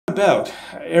About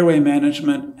airway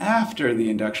management after the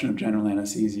induction of general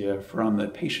anesthesia from the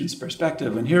patient's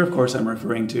perspective. And here, of course, I'm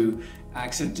referring to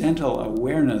accidental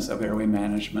awareness of airway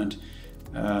management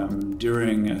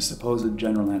during supposed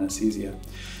general anesthesia.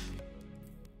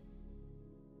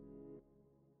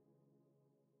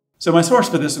 So my source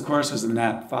for this, of course, is the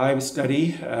NAT5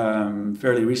 study,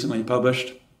 fairly recently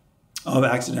published, of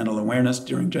accidental awareness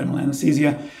during general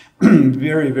anesthesia.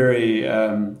 Very, very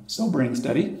sobering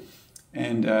study.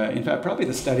 And in fact, probably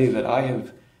the study that I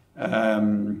have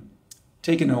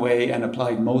taken away and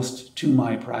applied most to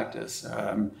my practice,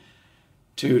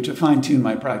 to fine-tune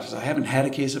my practice. I haven't had a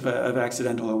case of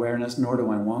accidental awareness, nor do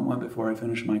I want one before I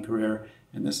finish my career,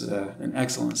 and this is an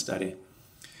excellent study.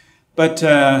 But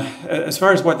as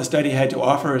far as what the study had to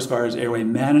offer as far as airway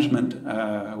management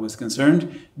was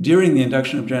concerned, during the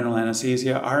induction of general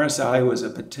anesthesia, RSI was a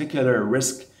particular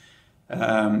risk.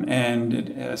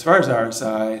 And as far as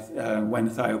RSI, when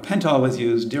thiopental was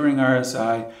used during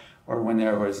RSI, or when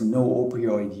there was no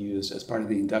opioid used as part of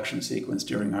the induction sequence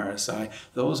during RSI,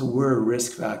 those were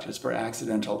risk factors for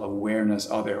accidental awareness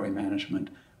of airway management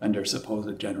under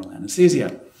supposed general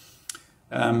anesthesia.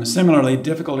 Similarly,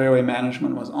 difficult airway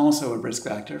management was also a risk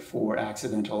factor for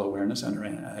accidental awareness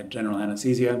under general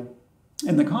anesthesia.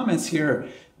 And the comments here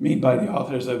made by the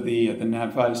authors of the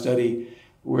NAT5 study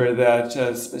were that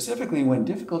specifically when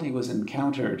difficulty was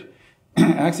encountered,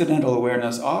 accidental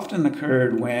awareness often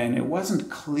occurred when it wasn't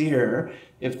clear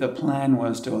if the plan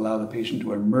was to allow the patient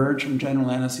to emerge from general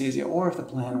anesthesia or if the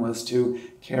plan was to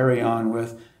carry on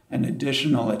with an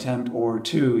additional attempt or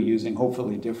two using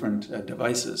hopefully different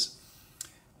devices.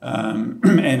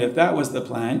 And if that was the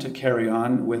plan, to carry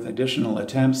on with additional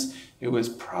attempts, it was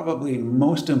probably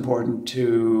most important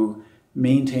to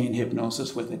maintain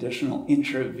hypnosis with additional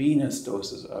intravenous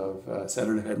doses of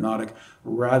sedative hypnotic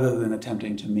rather than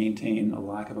attempting to maintain a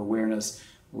lack of awareness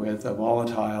with a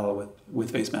volatile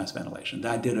with face mask ventilation.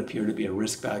 That did appear to be a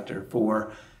risk factor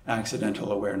for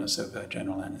accidental awareness of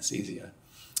general anesthesia.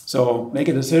 So make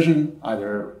a decision,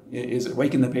 either is it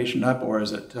waking the patient up or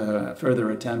is it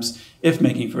further attempts? If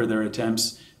making further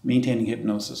attempts, maintaining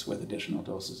hypnosis with additional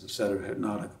doses of sedative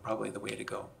hypnotic, probably the way to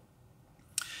go.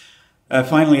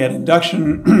 Finally, at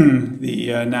induction, the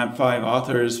NAT5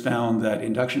 authors found that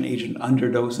induction agent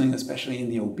underdosing, especially in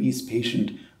the obese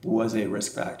patient, was a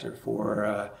risk factor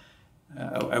for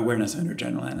awareness under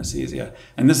general anesthesia.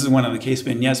 And this is one of the case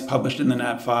vignettes published in the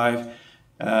NAT5.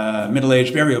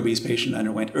 Middle-aged, very obese patient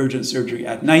underwent urgent surgery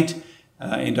at night.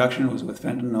 Induction was with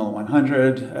fentanyl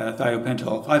 100,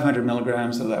 thiopental 500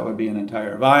 milligrams, so that would be an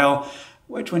entire vial,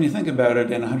 which when you think about it,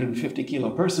 in a 150 kilo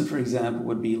person, for example,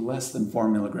 would be less than 4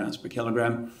 milligrams per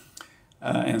kilogram.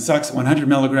 And Sux 100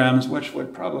 milligrams, which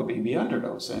would probably be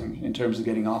underdosing in terms of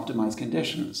getting optimized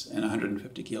conditions in a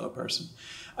 150 kilo person.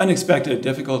 Unexpected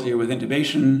difficulty with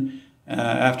intubation.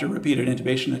 After repeated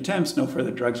intubation attempts, no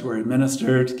further drugs were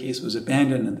administered. The case was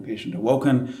abandoned and the patient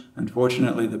awoken.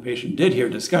 Unfortunately, the patient did hear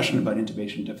discussion about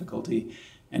intubation difficulty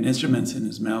and instruments in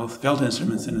his mouth, felt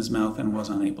instruments in his mouth, and was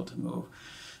unable to move.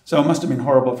 So it must have been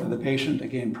horrible for the patient,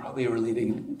 again, probably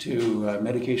relating to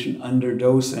medication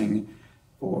underdosing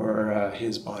for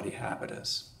his body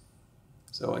habitus.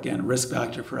 So again, risk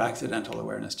factor for accidental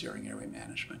awareness during airway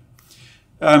management.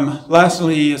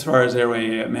 Lastly, as far as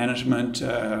airway management,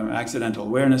 accidental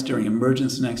awareness during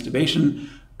emergence and extubation,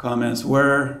 comments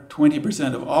were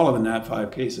 20% of all of the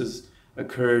NAT5 cases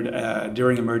occurred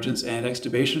during emergence and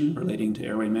extubation relating to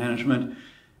airway management.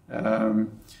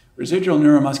 Residual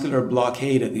neuromuscular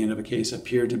blockade at the end of a case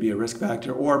appeared to be a risk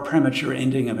factor, or premature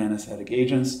ending of anesthetic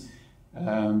agents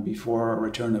before a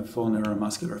return of full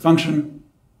neuromuscular function.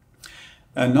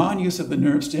 Non-use of the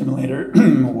nerve stimulator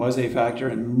was a factor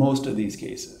in most of these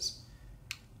cases.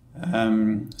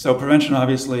 So prevention,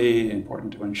 obviously,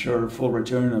 important to ensure full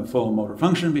return of full motor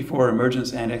function before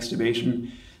emergence and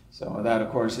extubation. So that,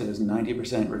 of course, is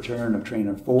 90% return of train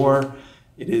of 4.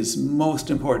 It is most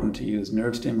important to use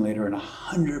nerve stimulator in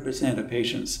 100% of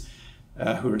patients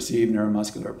who receive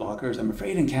neuromuscular blockers. I'm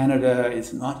afraid in Canada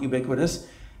it's not ubiquitous.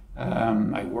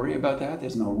 I worry about that.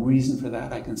 There's no reason for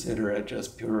that. I consider it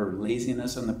just pure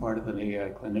laziness on the part of the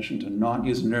clinician to not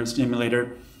use a nerve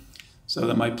stimulator. So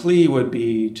that my plea would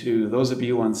be to those of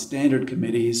you on standard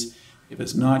committees, if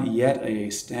it's not yet a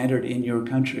standard in your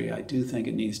country, I do think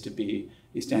it needs to be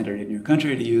a standard in your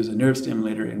country to use a nerve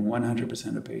stimulator in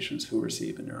 100% of patients who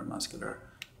receive a neuromuscular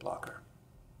blocker.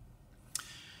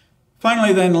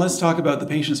 Finally, then, let's talk about the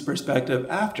patient's perspective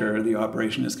after the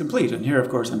operation is complete. And here, of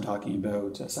course, I'm talking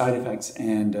about side effects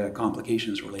and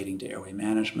complications relating to airway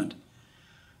management.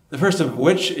 The first of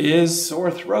which is sore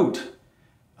throat.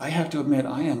 I have to admit,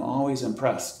 I am always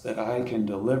impressed that I can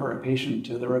deliver a patient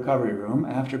to the recovery room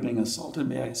after being assaulted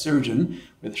by a surgeon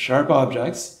with sharp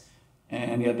objects,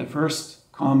 and yet the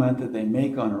first comment that they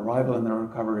make on arrival in the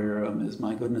recovery room is,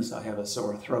 "My goodness, I have a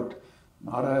sore throat."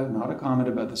 Not a comment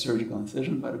about the surgical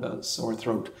incision, but about sore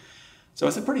throat. So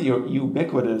it's a pretty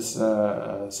ubiquitous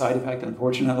side effect,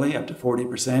 unfortunately. Up to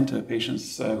 40% of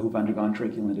patients who've undergone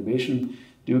tracheal intubation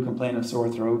do complain of sore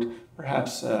throat,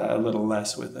 perhaps a little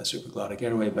less with a supraglottic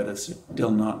airway, but it's still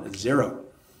not zero.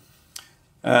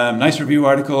 Nice review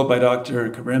article by Dr.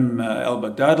 Karim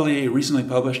El-Baghdadli, recently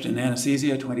published in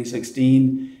Anesthesia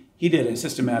 2016. He did a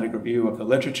systematic review of the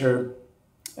literature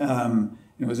and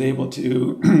was able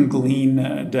to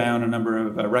glean down a number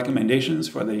of recommendations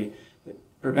for the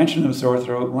prevention of sore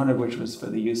throat, one of which was for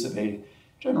the use of a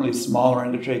generally smaller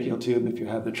endotracheal tube if you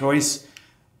have the choice.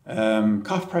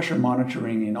 Cough pressure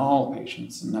monitoring in all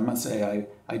patients, and I must say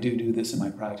I do this in my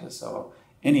practice, so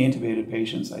any intubated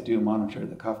patients I do monitor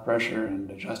the cough pressure and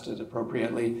adjust it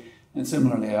appropriately, and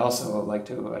similarly I also like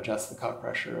to adjust the cough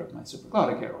pressure of my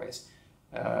supraglottic airways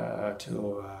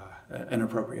to an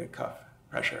appropriate cough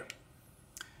pressure.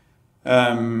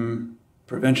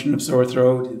 Prevention of sore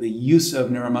throat, the use of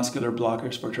neuromuscular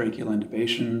blockers for tracheal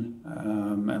intubation,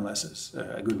 unless it's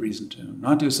a good reason to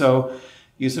not do so.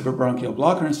 Use of a bronchial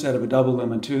blocker instead of a double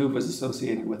lumen tube was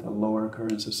associated with a lower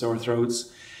occurrence of sore throats.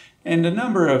 And a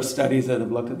number of studies that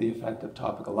have looked at the effect of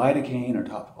topical lidocaine or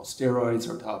topical steroids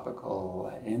or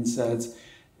topical NSAIDs,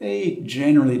 they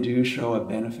generally do show a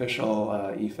beneficial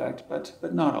effect,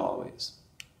 but not always.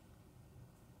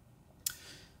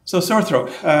 So sore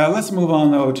throat. Let's move on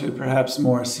though to perhaps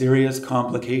more serious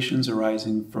complications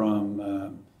arising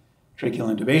from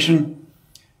tracheal intubation.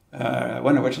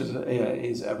 One of which is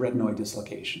a retinoid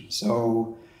dislocation.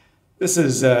 So this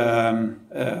is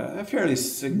a fairly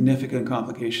significant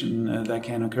complication that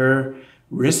can occur.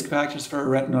 Risk factors for a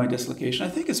retinoid dislocation, I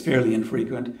think it's fairly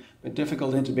infrequent, but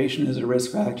difficult intubation is a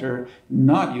risk factor.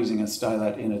 Not using a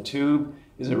stylet in a tube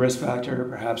is a risk factor,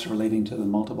 perhaps relating to the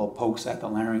multiple pokes at the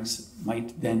larynx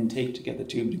might then take to get the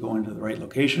tube to go into the right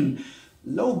location.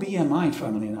 Low BMI,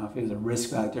 funnily enough, is a risk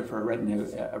factor for a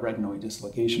retinoid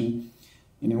dislocation.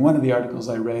 And in one of the articles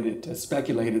I read, it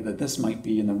speculated that this might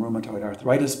be in the rheumatoid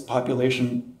arthritis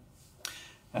population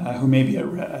who may be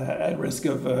at risk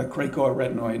of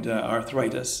cricoretinoid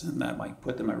arthritis, and that might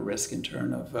put them at risk in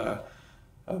turn of a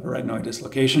retinoid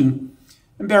dislocation.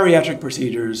 And bariatric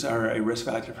procedures are a risk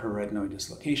factor for retinoid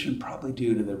dislocation, probably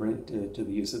due to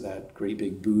the use of that great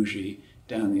big bougie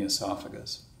down the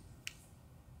esophagus.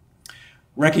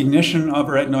 Recognition of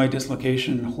retinoid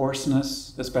dislocation,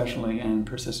 hoarseness especially, and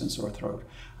persistent sore throat.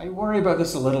 I worry about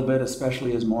this a little bit,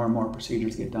 especially as more and more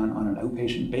procedures get done on an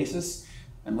outpatient basis.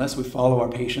 Unless we follow our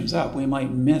patients up, we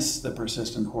might miss the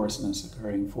persistent hoarseness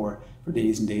occurring for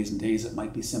days and days and days. It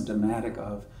might be symptomatic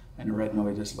of an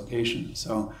retinoid dislocation.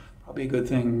 So probably a good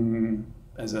thing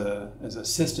as a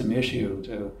system issue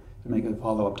to make a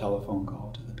follow-up telephone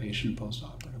call to the patient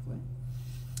postoperatively.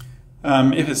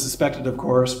 If it's suspected, of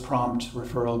course, prompt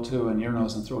referral to an ear,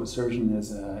 nose, and throat surgeon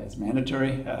is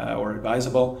mandatory or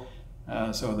advisable,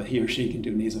 so that he or she can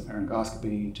do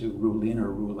nasopharyngoscopy to rule in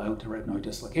or rule out a retinoid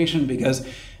dislocation, because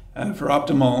for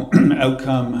optimal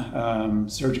outcome,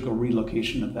 surgical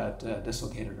relocation of that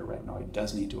dislocated retinoid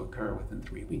does need to occur within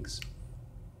 3 weeks.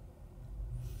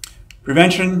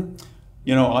 Prevention.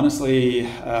 You know, honestly,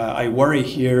 I worry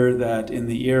here that in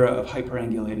the era of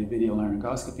hyperangulated video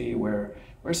laryngoscopy, where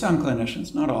some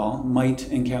clinicians, not all, might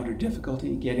encounter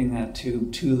difficulty getting that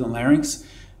tube to the larynx,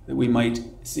 that we might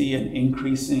see an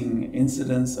increasing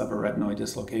incidence of a retinoid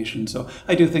dislocation. So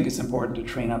I do think it's important to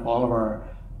train up all of our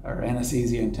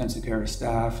anesthesia intensive care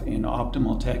staff in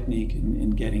optimal technique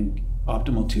in getting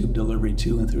optimal tube delivery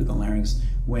to and through the larynx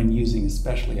when using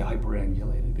especially a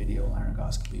hyperangulated video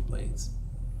laryngoscopy blades.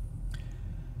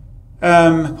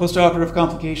 Postoperative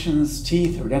complications,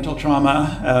 teeth or dental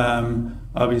trauma,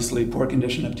 obviously poor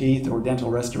condition of teeth or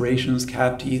dental restorations,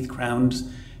 capped teeth, crowned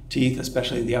teeth,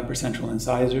 especially the upper central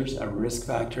incisors, a risk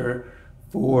factor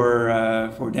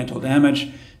for dental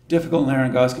damage. Difficult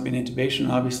laryngoscopy and intubation,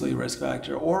 obviously a risk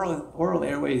factor. Oral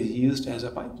airways used as a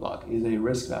bite block is a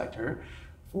risk factor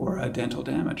for dental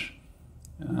damage.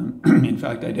 In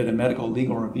fact, I did a medical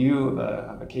legal review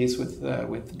of a case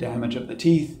with damage of the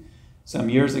teeth some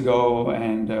years ago,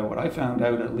 and what I found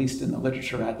out, at least in the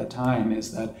literature at the time,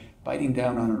 is that biting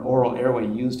down on an oral airway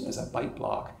used as a bite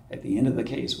block at the end of the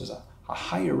case was a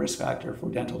higher risk factor for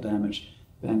dental damage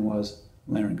than was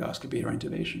laryngoscopy or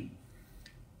intubation.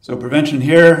 So prevention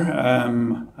here,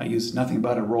 I use nothing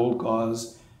but a rolled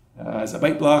gauze as a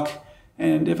bite block,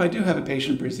 And if I do have a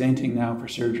patient presenting now for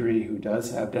surgery who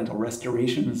does have dental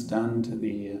restorations done to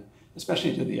the,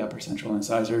 especially to the upper central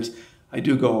incisors, I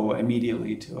do go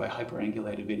immediately to a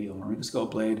hyperangulated video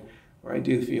laryngoscope blade, where I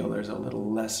do feel there's a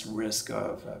little less risk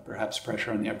of perhaps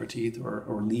pressure on the upper teeth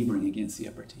or levering against the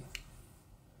upper teeth.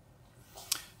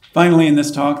 Finally, in this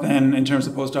talk then, in terms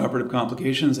of postoperative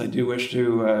complications, I do wish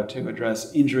to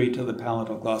address injury to the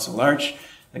palatal glossal arch.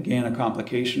 Again, a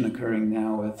complication occurring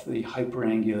now with the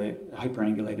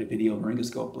hyperangulated video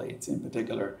laryngoscope blades in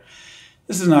particular.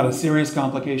 This is not a serious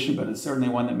complication, but it's certainly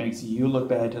one that makes you look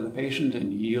bad to the patient,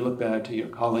 and you look bad to your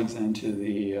colleagues and to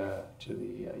the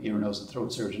ear, nose, and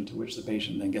throat surgeon, to which the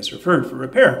patient then gets referred for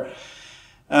repair.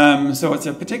 So it's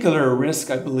a particular risk,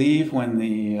 I believe, when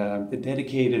the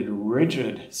dedicated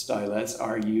rigid stylets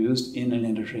are used in an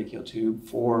endotracheal tube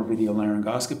for video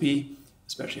laryngoscopy,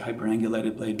 especially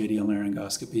hyperangulated blade video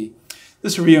laryngoscopy.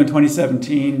 This review in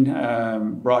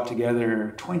 2017 brought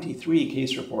together 23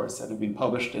 case reports that have been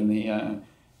published in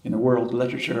the world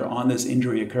literature on this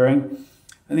injury occurring.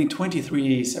 I think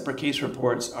 23 separate case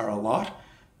reports are a lot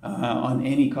on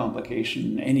any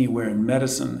complication anywhere in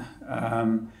medicine.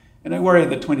 And I worry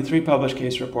that 23 published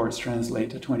case reports translate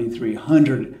to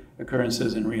 2,300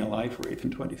 occurrences in real life, or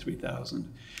even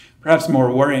 23,000. Perhaps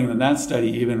more worrying than that study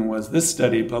even was this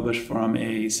study published from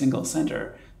a single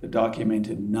center that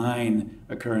documented 9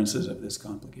 occurrences of this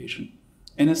complication.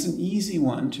 And it's an easy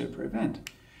one to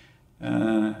prevent.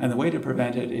 And the way to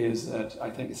prevent it is that I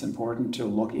think it's important to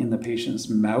look in the patient's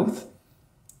mouth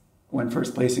when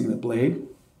first placing the blade.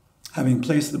 Having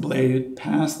placed the blade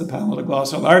past the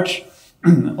palatoglossal arch,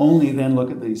 only then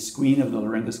look at the screen of the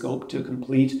laryngoscope to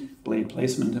complete blade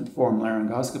placement and perform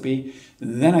laryngoscopy.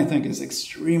 Then I think it's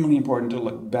extremely important to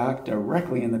look back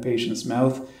directly in the patient's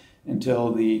mouth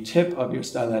until the tip of your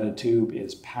styleted tube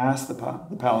is past the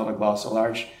palatoglossal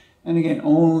arch. And again,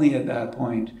 only at that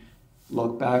point,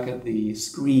 look back at the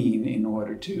screen in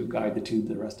order to guide the tube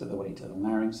the rest of the way to the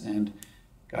larynx and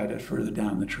guide it further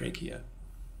down the trachea.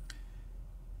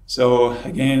 So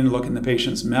again, look in the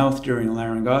patient's mouth during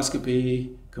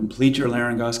laryngoscopy, complete your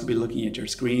laryngoscopy looking at your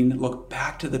screen, look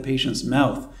back to the patient's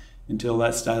mouth until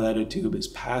that styleted tube is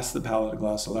past the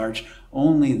palatoglossal arch,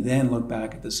 only then look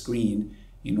back at the screen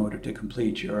in order to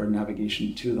complete your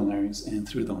navigation to the larynx and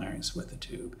through the larynx with the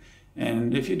tube.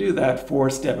 And if you do that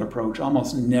 4-step approach,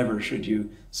 almost never should you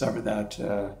suffer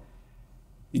that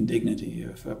indignity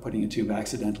of putting a tube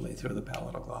accidentally through the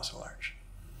palatoglossal arch.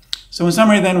 So in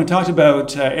summary then, we talked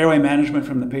about airway management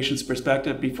from the patient's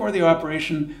perspective. Before the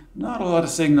operation, not a lot of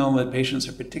signal that patients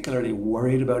are particularly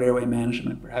worried about airway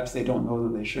management. Perhaps they don't know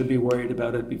that they should be worried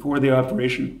about it before the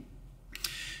operation.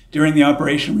 During the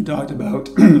operation, we talked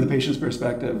about the patient's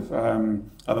perspective of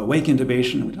awake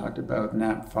intubation. We talked about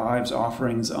NAP5's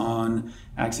offerings on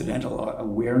accidental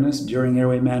awareness during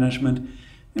airway management.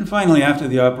 And finally, after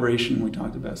the operation, we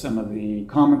talked about some of the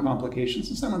common complications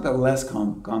and some of the less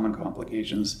common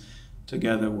complications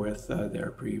together with their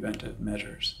preventive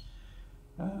measures.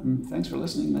 Thanks for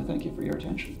listening, and I thank you for your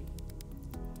attention.